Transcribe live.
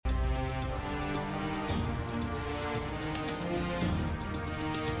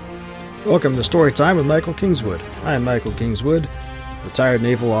Welcome to Storytime with Michael Kingswood. I am Michael Kingswood, retired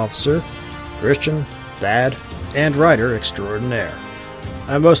naval officer, Christian, dad, and writer extraordinaire.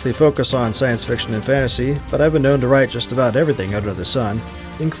 I mostly focus on science fiction and fantasy, but I've been known to write just about everything under the sun,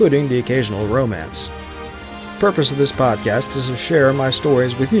 including the occasional romance. The purpose of this podcast is to share my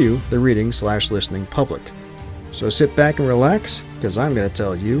stories with you, the reading/listening public. So sit back and relax, because I'm going to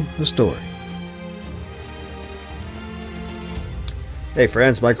tell you a story. Hey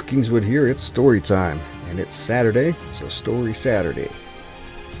friends, Michael Kingswood here. It's story time, and it's Saturday, so Story Saturday.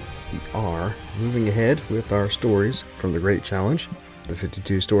 We are moving ahead with our stories from the Great Challenge, the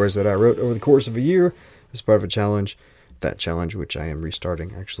 52 stories that I wrote over the course of a year as part of a challenge. That challenge, which I am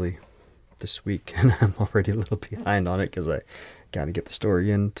restarting actually this week, and I'm already a little behind on it because I got to get the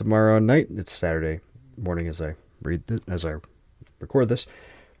story in tomorrow night. It's Saturday morning as I record this,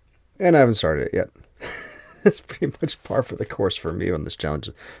 and I haven't started it yet. It's pretty much par for the course for me on this challenge.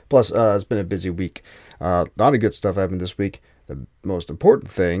 Plus, it's been a busy week. A lot of good stuff happened this week. The most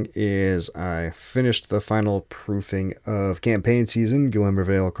important thing is I finished the final proofing of campaign season,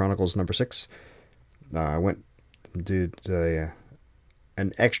 Glimmervale Chronicles number 6. I went and did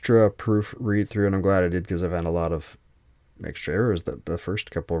an extra proof read through, and I'm glad I did because I found a lot of extra errors that the first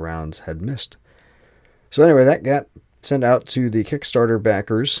couple rounds had missed. So anyway, that got sent out to the Kickstarter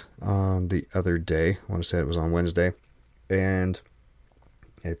backers on the other day. I want to say it was on Wednesday. And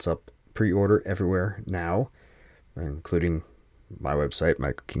it's up pre-order everywhere now, including my website,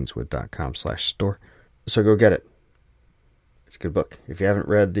 michaelkingswood.com/store. So go get it. It's a good book. If you haven't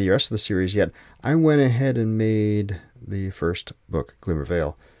read the rest of the series yet, I went ahead and made the first book,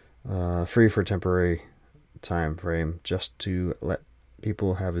 Glimmervale, free for a temporary time frame, just to let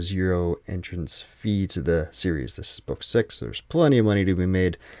people have a zero entrance fee to the series. This is book 6. There's plenty of money to be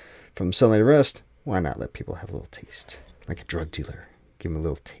made from selling the rest. Why not let people have a little taste? Like a drug dealer. Give them a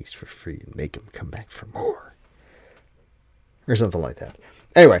little taste for free and make them come back for more. Or something like that.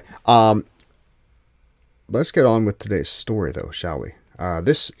 Anyway, let's get on with today's story, though, shall we?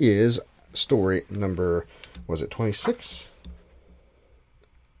 This is story number, was it 26?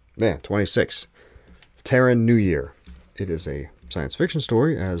 Yeah, 26. Terran New Year. It is a science fiction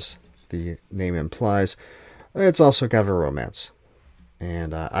story, as the name implies. It's also kind of a romance.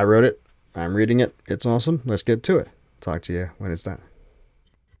 And I wrote it. I'm reading it. It's awesome. Let's get to it. Talk to you when it's done.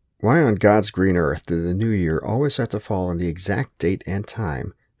 Why on God's green earth did the new year always have to fall on the exact date and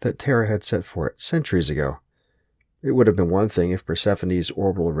time that Terra had set for it centuries ago? It would have been one thing if Persephone's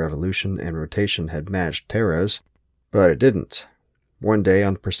orbital revolution and rotation had matched Terra's, but it didn't. One day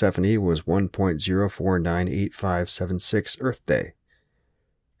on Persephone was 1.0498576 Earth Day.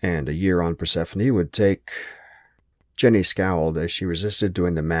 And a year on Persephone would take... Jenny scowled as she resisted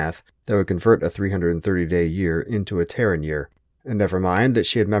doing the math that would convert a 330-day year into a Terran year. And never mind that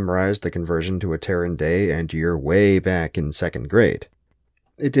she had memorized the conversion to a Terran day and year way back in 2nd grade.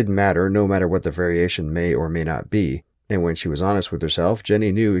 It didn't matter, no matter what the variation may or may not be. And when she was honest with herself,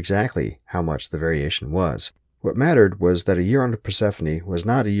 Jenny knew exactly how much the variation was. What mattered was that a year on Persephone was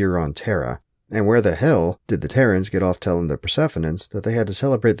not a year on Terra, and where the hell did the Terrans get off telling the Persephonans that they had to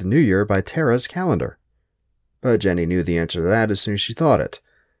celebrate the new year by Terra's calendar? But Jenny knew the answer to that as soon as she thought it.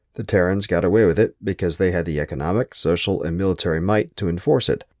 The Terrans got away with it because they had the economic, social, and military might to enforce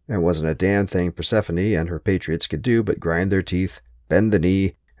it, and wasn't a damn thing Persephone and her patriots could do but grind their teeth, bend the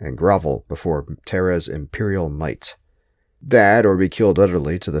knee, and grovel before Terra's imperial might. That, or be killed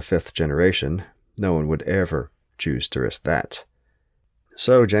utterly to the 5th generation. No one would ever choose to risk that.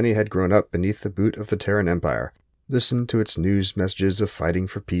 So Jenny had grown up beneath the boot of the Terran Empire, listened to its news messages of fighting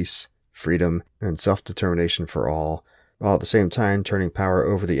for peace, freedom, and self-determination for all, while at the same time turning power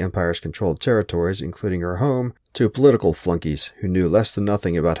over the Empire's controlled territories, including her home, to political flunkies who knew less than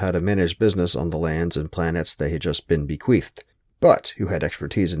nothing about how to manage business on the lands and planets they had just been bequeathed, but who had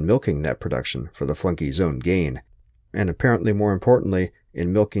expertise in milking that production for the flunkies' own gain, and apparently more importantly,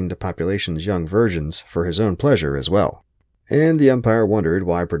 in milking the population's young virgins for his own pleasure as well. And the Empire wondered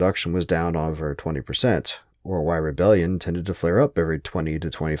why production was down over 20%, or why rebellion tended to flare up every 20 to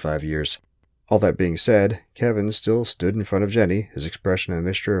 25 years. All that being said, Kevin still stood in front of Jenny, his expression a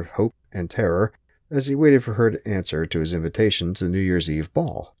mixture of hope and terror, as he waited for her to answer to his invitation to the New Year's Eve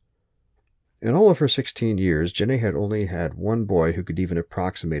ball. In all of her 16 years, Jenny had only had one boy who could even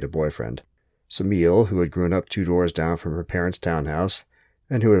approximate a boyfriend. Samil, who had grown up 2 doors down from her parents' townhouse,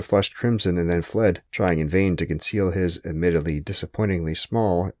 and who had flushed crimson and then fled, trying in vain to conceal his admittedly disappointingly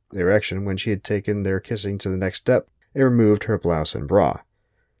small erection when she had taken their kissing to the next step and removed her blouse and bra.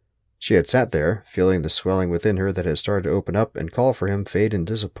 She had sat there, feeling the swelling within her that had started to open up and call for him fade in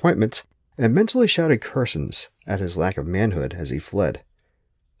disappointment, and mentally shouted curses at his lack of manhood as he fled.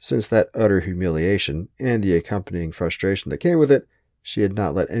 Since that utter humiliation and the accompanying frustration that came with it, she had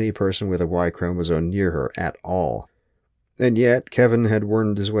not let any person with a Y chromosome near her at all. And yet, Kevin had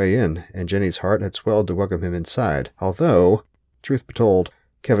wormed his way in, and Jenny's heart had swelled to welcome him inside, although, truth be told,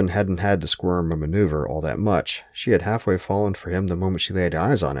 Kevin hadn't had to squirm or maneuver all that much. She had halfway fallen for him the moment she laid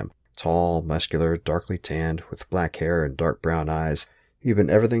eyes on him. Tall, muscular, darkly tanned, with black hair and dark brown eyes, even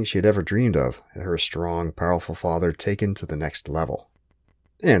everything she had ever dreamed of, her strong, powerful father taken to the next level.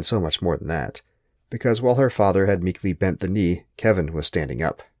 And so much more than that, because while her father had meekly bent the knee, Kevin was standing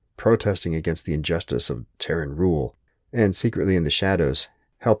up, protesting against the injustice of Terran rule, and secretly in the shadows,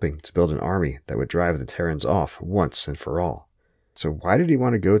 helping to build an army that would drive the Terrans off once and for all. So why did he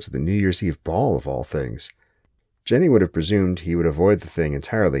want to go to the New Year's Eve ball of all things? Jenny would have presumed he would avoid the thing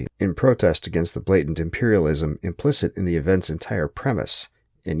entirely, in protest against the blatant imperialism implicit in the event's entire premise.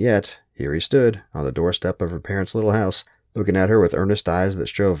 And yet, here he stood, on the doorstep of her parents' little house, looking at her with earnest eyes that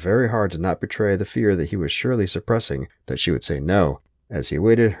strove very hard to not betray the fear that he was surely suppressing that she would say no, as he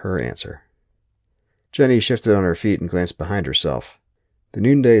awaited her answer. Jenny shifted on her feet and glanced behind herself. The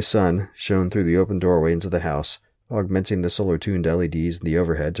noonday sun shone through the open doorway into the house, augmenting the solar-tuned LEDs in the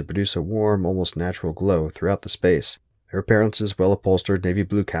overhead to produce a warm, almost natural glow throughout the space. Her parents' well-upholstered navy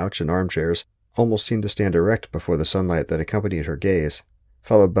blue couch and armchairs almost seemed to stand erect before the sunlight that accompanied her gaze,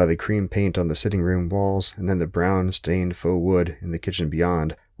 followed by the cream paint on the sitting room walls and then the brown-stained faux wood in the kitchen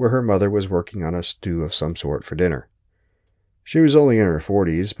beyond, where her mother was working on a stew of some sort for dinner. She was only in her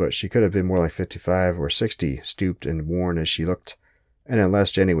 40s, but she could have been more like 55 or 60, stooped and worn as she looked. And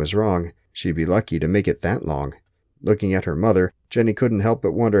unless Jenny was wrong, she'd be lucky to make it that long. Looking at her mother, Jenny couldn't help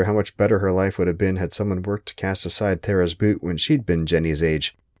but wonder how much better her life would have been had someone worked to cast aside Tara's boot when she'd been Jenny's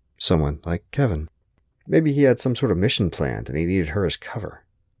age. Someone like Kevin. Maybe he had some sort of mission planned and he needed her as cover.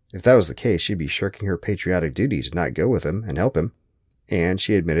 If that was the case, she'd be shirking her patriotic duty to not go with him and help him. And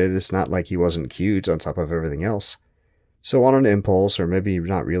she admitted it's not like he wasn't cute on top of everything else. So on an impulse, or maybe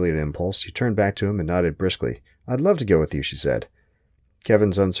not really an impulse, she turned back to him and nodded briskly. "I'd love to go with you," she said.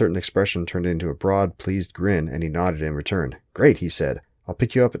 Kevin's uncertain expression turned into a broad, pleased grin, and he nodded in return. "Great," he said. "I'll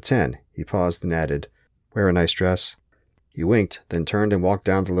pick you up at 10. He paused and added, "Wear a nice dress." He winked, then turned and walked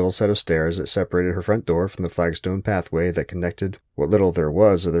down the little set of stairs that separated her front door from the flagstone pathway that connected what little there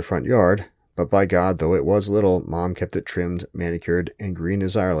was of their front yard. But by God, though it was little, Mom kept it trimmed, manicured, and green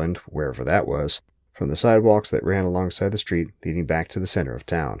as Ireland, wherever that was, from the sidewalks that ran alongside the street leading back to the center of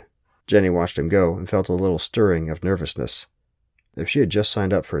town. Jenny watched him go and felt a little stirring of nervousness. If she had just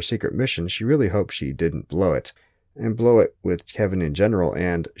signed up for a secret mission, she really hoped she didn't blow it, and blow it with Kevin in general,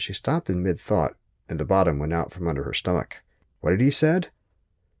 and she stopped in mid-thought, and the bottom went out from under her stomach. What had he said?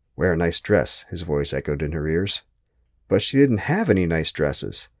 "Wear a nice dress," his voice echoed in her ears. But she didn't have any nice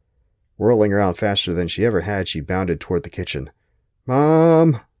dresses. Whirling around faster than she ever had, she bounded toward the kitchen.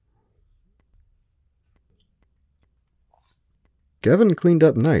 "Mom!" Kevin cleaned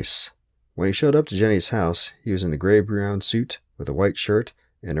up nice. When he showed up to Jenny's house, he was in a gray-brown suit with a white shirt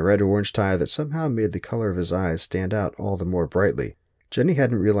and a red-orange tie that somehow made the color of his eyes stand out all the more brightly. Jenny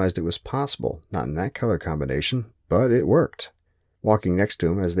hadn't realized it was possible, not in that color combination, but it worked. Walking next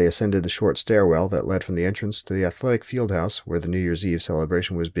to him as they ascended the short stairwell that led from the entrance to the athletic field house where the New Year's Eve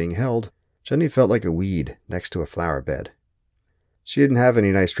celebration was being held, Jenny felt like a weed next to a flower bed. She didn't have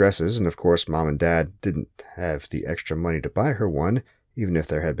any nice dresses, and of course Mom and Dad didn't have the extra money to buy her one, even if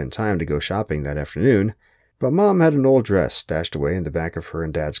there had been time to go shopping that afternoon. But Mom had an old dress stashed away in the back of her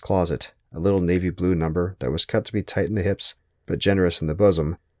and Dad's closet, a little navy blue number that was cut to be tight in the hips, but generous in the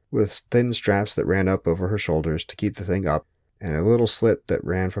bosom, with thin straps that ran up over her shoulders to keep the thing up, and a little slit that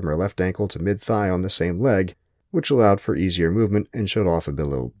ran from her left ankle to mid-thigh on the same leg, which allowed for easier movement and showed off a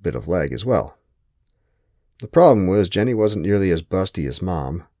little bit of leg as well. The problem was Jenny wasn't nearly as busty as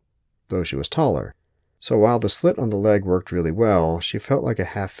Mom, though she was taller. So while the slit on the leg worked really well, she felt like a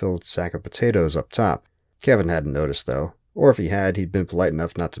half-filled sack of potatoes up top. Kevin hadn't noticed, though, or if he had, he'd been polite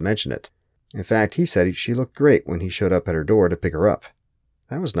enough not to mention it. In fact, he said she looked great when he showed up at her door to pick her up.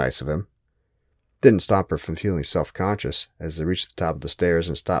 That was nice of him. Didn't stop her from feeling self-conscious as they reached the top of the stairs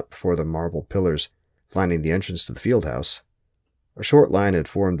and stopped before the marble pillars lining the entrance to the field house. A short line had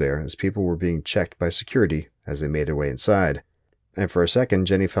formed there as people were being checked by security as they made their way inside. And for a second,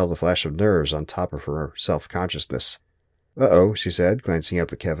 Jenny felt a flash of nerves on top of her self-consciousness. "Uh-oh," she said, glancing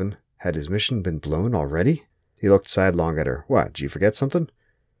up at Kevin. Had his mission been blown already? He looked sidelong at her. "What, did you forget something?"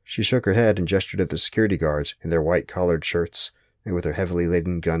 She shook her head and gestured at the security guards in their white-collared shirts and with their heavily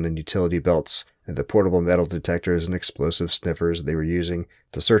laden gun and utility belts and the portable metal detectors and explosive sniffers they were using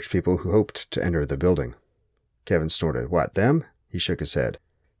to search people who hoped to enter the building. Kevin snorted. "What, them?" He shook his head.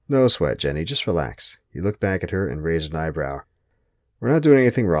 "No sweat, Jenny. Just relax." He looked back at her and raised an eyebrow. We're not doing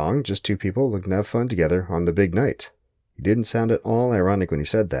anything wrong, just two people looking to have fun together on the big night." He didn't sound at all ironic when he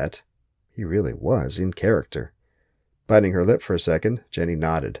said that. He really was in character. Biting her lip for a second, Jenny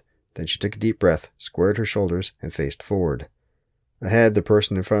nodded. Then she took a deep breath, squared her shoulders, and faced forward. Ahead, the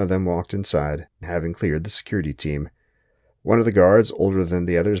person in front of them walked inside, having cleared the security team. One of the guards, older than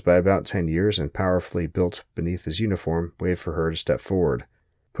the others by about 10 years and powerfully built beneath his uniform, waved for her to step forward.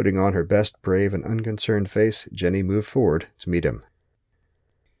 Putting on her best brave and unconcerned face, Jenny moved forward to meet him.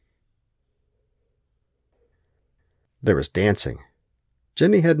 There was dancing.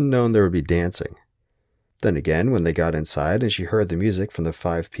 Jenny hadn't known there would be dancing. Then again, when they got inside and she heard the music from the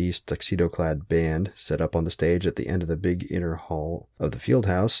 5-piece tuxedo-clad band set up on the stage at the end of the big inner hall of the field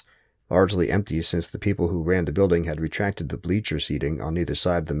house, largely empty since the people who ran the building had retracted the bleacher seating on either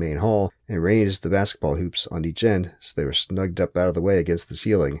side of the main hall and raised the basketball hoops on each end so they were snugged up out of the way against the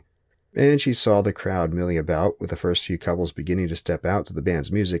ceiling, and she saw the crowd milling about with the first few couples beginning to step out to the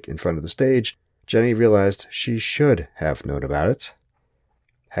band's music in front of the stage, Jenny realized she should have known about it.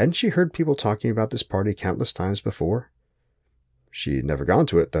 Hadn't she heard people talking about this party countless times before? She'd never gone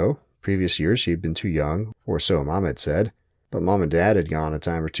to it, though. Previous years she'd been too young, or so Mom had said, but Mom and Dad had gone a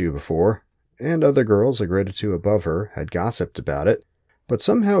time or two before, and other girls, a grade or two above her, had gossiped about it, but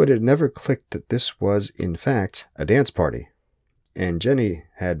somehow it had never clicked that this was, in fact, a dance party. And Jenny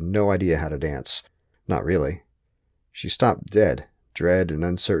had no idea how to dance. Not really. She stopped dead, dread and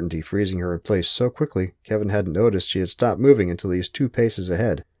uncertainty freezing her in place so quickly Kevin hadn't noticed she had stopped moving until he was 2 paces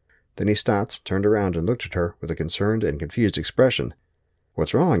ahead. Then he stopped, turned around, and looked at her with a concerned and confused expression.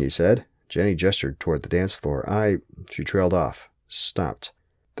 "What's wrong?" he said. Jenny gestured toward the dance floor. She trailed off, stopped,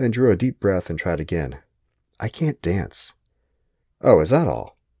 then drew a deep breath and tried again. "I can't dance." "Oh, is that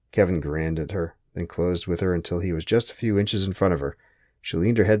all?" Kevin grinned at her, then closed with her until he was just a few inches in front of her. She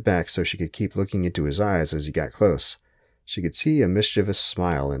leaned her head back so she could keep looking into his eyes as he got close. She could see a mischievous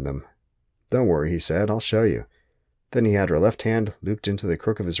smile in them. "Don't worry," he said. "I'll show you." Then he had her left hand looped into the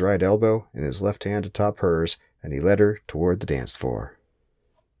crook of his right elbow and his left hand atop hers, and he led her toward the dance floor.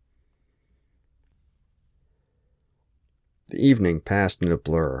 The evening passed in a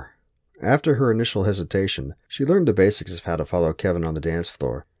blur. After her initial hesitation, she learned the basics of how to follow Kevin on the dance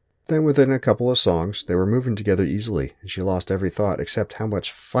floor. Then within a couple of songs, they were moving together easily, and she lost every thought except how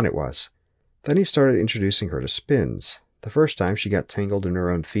much fun it was. Then he started introducing her to spins. The first time she got tangled in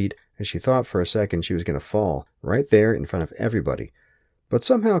her own feet, and she thought for a second she was going to fall, right there in front of everybody. But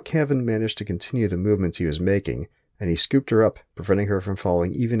somehow Kevin managed to continue the movements he was making, and he scooped her up, preventing her from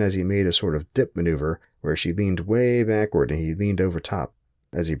falling even as he made a sort of dip maneuver where she leaned way backward and he leaned over top.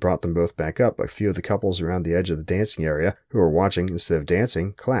 As he brought them both back up, a few of the couples around the edge of the dancing area, who were watching instead of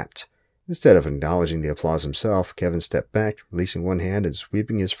dancing, clapped. Instead of acknowledging the applause himself, Kevin stepped back, releasing one hand and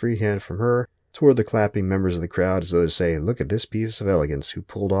sweeping his free hand from her toward the clapping members of the crowd as though to say, "Look at this piece of elegance who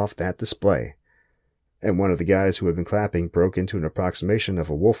pulled off that display." And one of the guys who had been clapping broke into an approximation of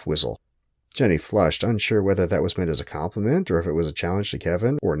a wolf whistle. Jenny flushed, unsure whether that was meant as a compliment or if it was a challenge to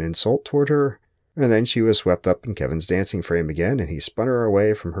Kevin or an insult toward her. And then she was swept up in Kevin's dancing frame again, and he spun her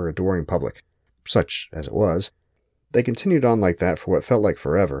away from her adoring public. Such as it was. They continued on like that for what felt like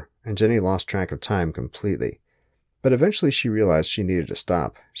forever, and Jenny lost track of time completely. But eventually she realized she needed to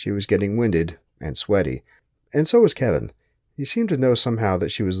stop. She was getting winded and sweaty, and so was Kevin. He seemed to know somehow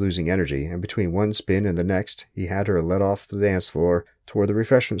that she was losing energy, and between one spin and the next, he had her led off the dance floor toward the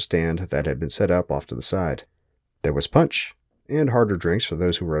refreshment stand that had been set up off to the side. There was punch, and harder drinks for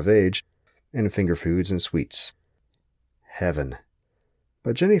those who were of age, and finger foods and sweets. Heaven.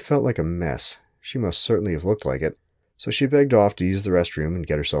 But Jenny felt like a mess. She must certainly have looked like it, so she begged off to use the restroom and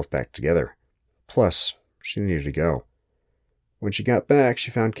get herself back together. Plus, she needed to go. When she got back, she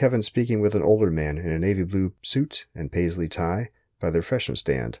found Kevin speaking with an older man in a navy blue suit and paisley tie by the refreshment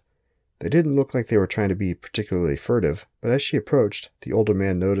stand. They didn't look like they were trying to be particularly furtive, but as she approached, the older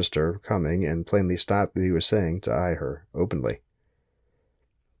man noticed her coming and plainly stopped what he was saying to eye her openly.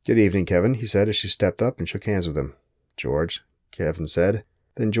 "Good evening, Kevin," he said as she stepped up and shook hands with him. "George," Kevin said.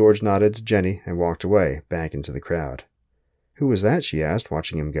 Then George nodded to Jenny and walked away, back into the crowd. "Who was that?" she asked,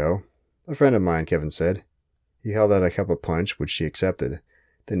 watching him go. "A friend of mine," Kevin said. He held out a cup of punch, which she accepted.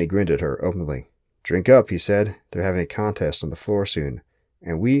 Then he grinned at her openly. "Drink up," he said. "They're having a contest on the floor soon,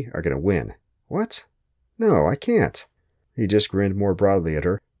 and we are going to win." "What?" "No, I can't." He just grinned more broadly at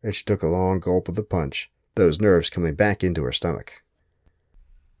her, and she took a long gulp of the punch, those nerves coming back into her stomach.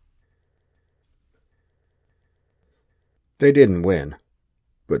 They didn't win.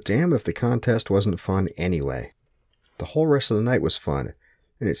 But damn if the contest wasn't fun anyway. The whole rest of the night was fun,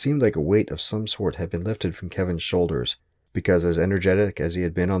 and it seemed like a weight of some sort had been lifted from Kevin's shoulders, because as energetic as he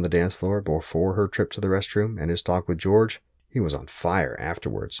had been on the dance floor before her trip to the restroom and his talk with George, He was on fire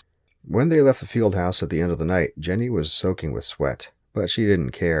afterwards. When they left the field house at the end of the night, Jenny was soaking with sweat, but she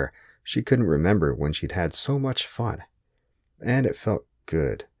didn't care. She couldn't remember when she'd had so much fun. And it felt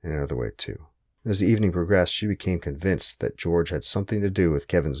good in another way, too. As the evening progressed, she became convinced that George had something to do with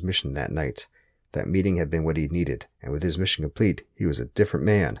Kevin's mission that night. That meeting had been what he needed, and with his mission complete, he was a different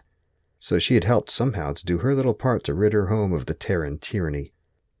man. So she had helped somehow to do her little part to rid her home of the Terran tyranny.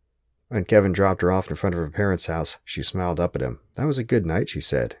 When Kevin dropped her off in front of her parents' house, she smiled up at him. "That was a good night," she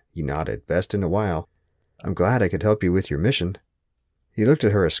said. He nodded. "Best in a while. I'm glad I could help you with your mission." He looked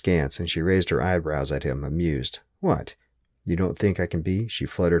at her askance, and she raised her eyebrows at him, amused. "What? You don't think I can be?" She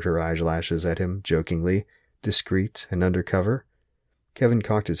fluttered her eyelashes at him, jokingly, discreet and undercover. Kevin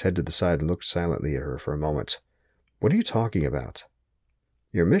cocked his head to the side and looked silently at her for a moment. "What are you talking about?"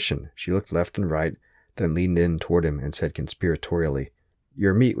 "Your mission." She looked left and right, then leaned in toward him and said conspiratorially,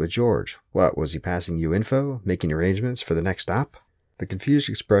 "Your meet with George. What, was he passing you info, making arrangements for the next stop?" The confused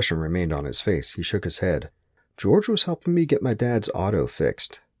expression remained on his face. He shook his head. "George was helping me get my dad's auto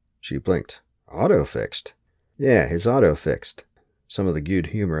fixed." She blinked. "Auto fixed?" "Yeah, his auto fixed." Some of the good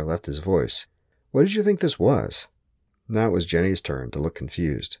humor left his voice. "What did you think this was?" Now it was Jenny's turn to look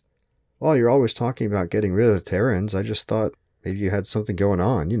confused. "Well, you're always talking about getting rid of the Terrans. I just thought maybe you had something going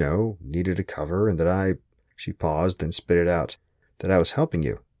on, needed a cover, and that I—" She paused, then spit it out. "That I was helping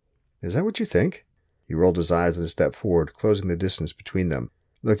you. Is that what you think?" He rolled his eyes and stepped forward, closing the distance between them.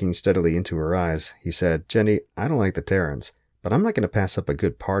 Looking steadily into her eyes, he said, "Jenny, I don't like the Terrans, but I'm not going to pass up a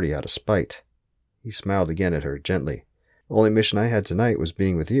good party out of spite." He smiled again at her, gently. "The only mission I had tonight was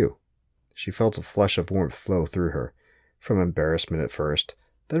being with you." She felt a flush of warmth flow through her, from embarrassment at first,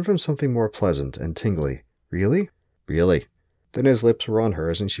 then from something more pleasant and tingly. "Really?" "Really." Then his lips were on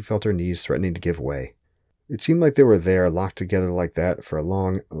hers, and she felt her knees threatening to give way. It seemed like they were there, locked together like that, for a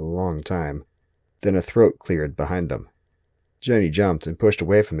long, long time. Then a throat cleared behind them. Jenny jumped and pushed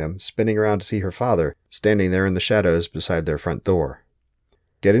away from him, spinning around to see her father, standing there in the shadows beside their front door.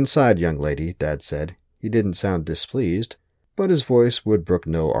 "Get inside, young lady," Dad said. He didn't sound displeased, but his voice would brook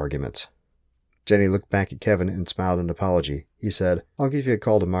no argument. Jenny looked back at Kevin and smiled an apology. He said, "I'll give you a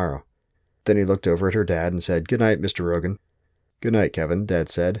call tomorrow." Then he looked over at her dad and said, "Good night, Mr. Rogan." "Good night, Kevin," Dad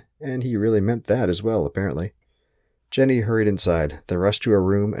said, and he really meant that as well, apparently. Jenny hurried inside, then rushed to her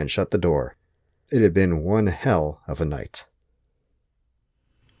room and shut the door. It had been one hell of a night.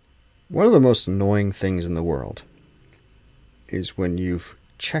 One of the most annoying things in the world is when you've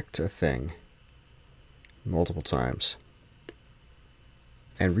checked a thing multiple times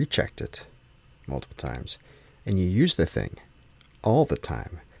and rechecked it multiple times, and you use the thing all the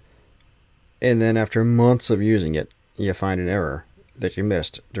time, and then after months of using it, you find an error that you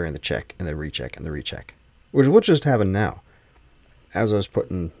missed during the check and the recheck and the recheck, which is what just happened now. As I was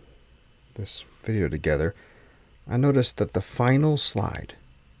putting this video together, I noticed that the final slide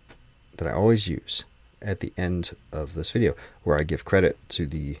that I always use at the end of this video, where I give credit to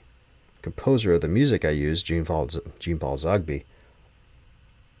the composer of the music I use, Gene Paul Zogby,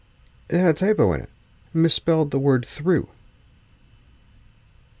 it had a typo in it. Misspelled the word through.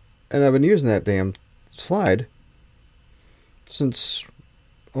 And I've been using that damn slide since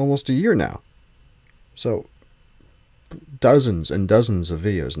almost a year now. So, dozens and dozens of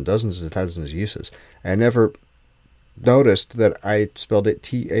videos and dozens and dozens of uses. I never noticed that I spelled it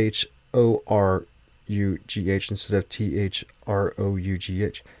Thoroughh instead of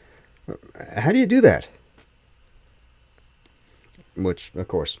Through. How do you do that? Which, of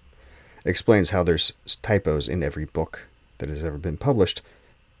course, explains how there's typos in every book that has ever been published,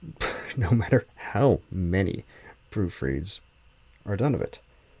 no matter how many proofreads are done of it,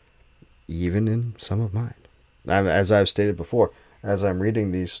 even in some of mine. As I've stated before, as I'm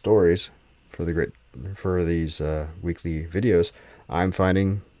reading these stories for these weekly videos, I'm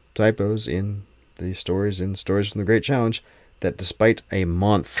finding typos in these stories from the Great Challenge that, despite a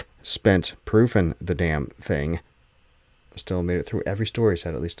month spent proofing the damn thing, still made it through. Every story's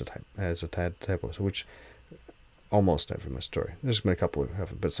had at least a typo, which almost every story. There's been a couple who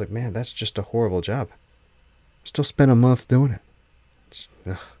haven't, but it's like, man, that's just a horrible job. Still spent a month doing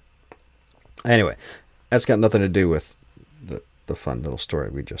it. Anyway, that's got nothing to do with the fun little story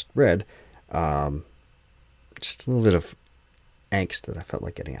we just read. Just a little bit of angst that I felt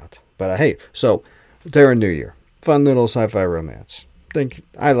like getting out. But hey, so Terran New Year, fun little sci-fi romance.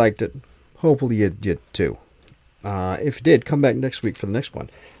 I liked it. Hopefully you did too. If you did, come back next week for the next one.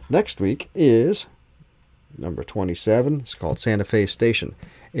 Next week is number 27. It's called Santa Fe Station.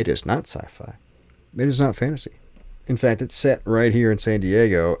 It is not sci-fi. It is not fantasy. In fact, it's set right here in San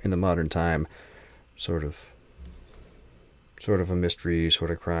Diego in the modern time. Sort of a mystery,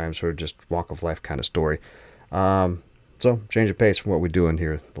 sort of crime, sort of just walk of life kind of story. So, change of pace from what we're doing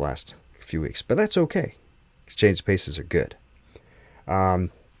here the last few weeks. But that's okay, because change of paces are good. Yeah,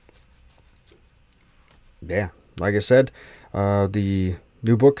 like I said, the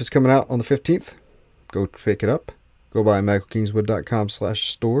new book is coming out on the 15th. Go pick it up. Go by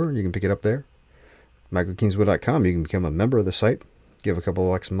michaelkingswood.com/store. You can pick it up there. michaelkingswood.com. You can become a member of the site. Give a couple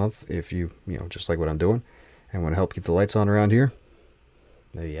of bucks a month if you just like what I'm doing and want to help keep the lights on around here.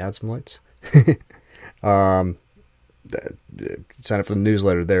 Maybe add some lights. Sign up for the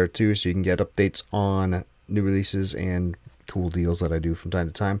newsletter there too, so you can get updates on new releases and cool deals that I do from time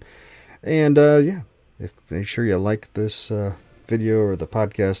to time. And make sure you like this video or the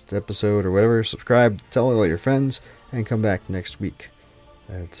podcast episode or whatever. Subscribe, tell all your friends, and come back next week.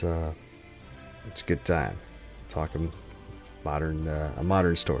 It's a good time talking a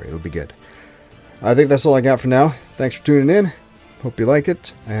modern story. It'll be good. I think that's all I got for now. Thanks for tuning in. Hope you like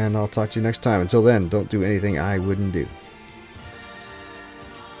it, and I'll talk to you next time. Until then, don't do anything I wouldn't do.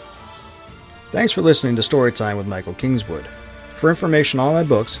 Thanks for listening to Storytime with Michael Kingswood. For information on my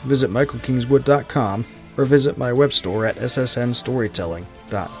books, visit michaelkingswood.com or visit my web store at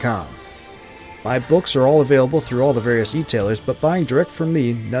ssnstorytelling.com. My books are all available through all the various e-tailers, but buying direct from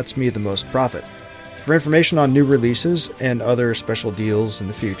me nets me the most profit. For information on new releases and other special deals in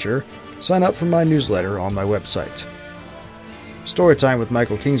the future, sign up for my newsletter on my website. Storytime with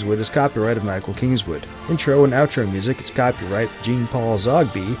Michael Kingswood is copyrighted Michael Kingswood. Intro and outro music is copyright Jean Paul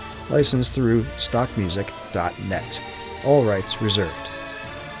Zogby, licensed through stockmusic.net. All rights reserved.